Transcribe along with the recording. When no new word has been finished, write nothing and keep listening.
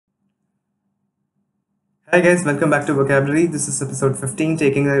Hi guys, welcome back to Vocabulary. This is episode 15,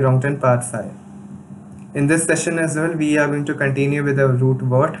 Taking the Wrong Turn, Part 5. In this session as well, we are going to continue with the root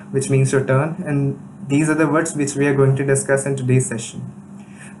VERT, which means to turn, and these are the words which we are going to discuss in today's session.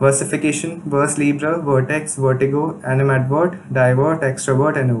 Versification, verse libra, vertex, vertigo, animadvert, divert,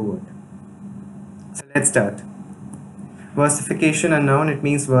 extrovert, and overt. So let's start. Versification, a noun, it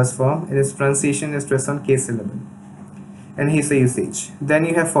means verse form. In its pronunciation is stress on K syllable. And here's a usage. Then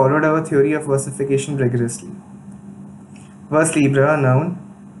you have followed our theory of versification rigorously. Verse libra, a noun.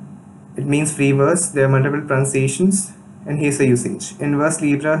 It means free verse. There are multiple pronunciations. And here's a usage. In verse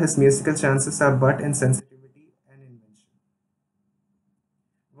libra, his musical chances are but in sensitivity and invention.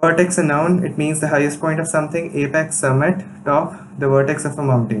 Vertex, a noun. It means the highest point of something. Apex, summit, top, the vertex of a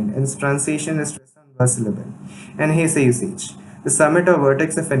mountain. In its pronunciation is stress on verse syllable. And here's a usage. The summit or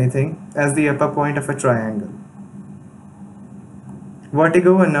vertex of anything as the upper point of a triangle.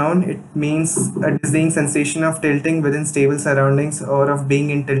 Vertigo, a noun, it means a dizzying sensation of tilting within stable surroundings or of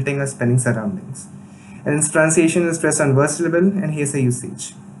being in tilting or spinning surroundings. And its pronunciation is stress on verse syllable, and here's a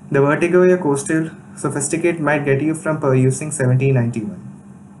usage. The vertigo your coastal sophisticate might get you from perusing 1791.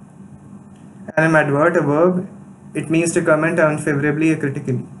 Animadvert, a verb, it means to comment unfavorably or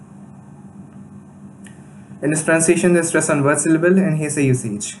critically. In this pronunciation, there's stress on word syllable, and here's a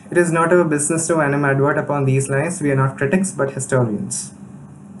usage. It is not our business to animadvert upon these lines. We are not critics, but historians.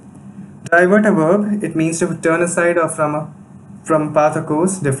 Divert, a verb, it means to turn aside or from path or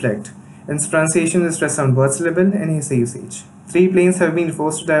course, deflect. In its pronunciation, there's stress on word syllable, and here's a usage. 3 planes have been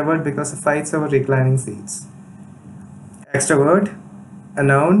forced to divert because of fights over reclining seats. Extrovert, a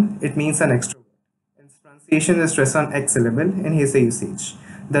noun, it means an extrovert. In its pronunciation, there's stress on X syllable, and here's a usage.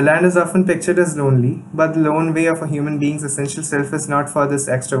 The land is often pictured as lonely, but the lone way of a human being's essential self is not for this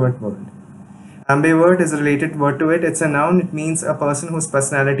extrovert world. Ambivert is a related word to it. It's a noun. It means a person whose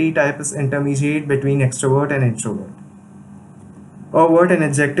personality type is intermediate between extrovert and introvert. Overt, an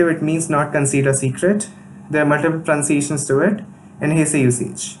adjective, it means not concealed or secret. There are multiple pronunciations to it, and here's a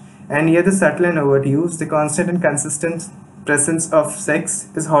usage. And here the subtle and overt use, the constant and consistent presence of sex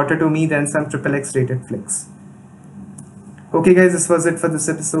is hotter to me than some XXX rated flicks. Okay guys, this was it for this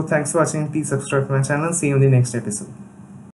episode. Thanks for watching. Please subscribe to my channel. See you in the next episode.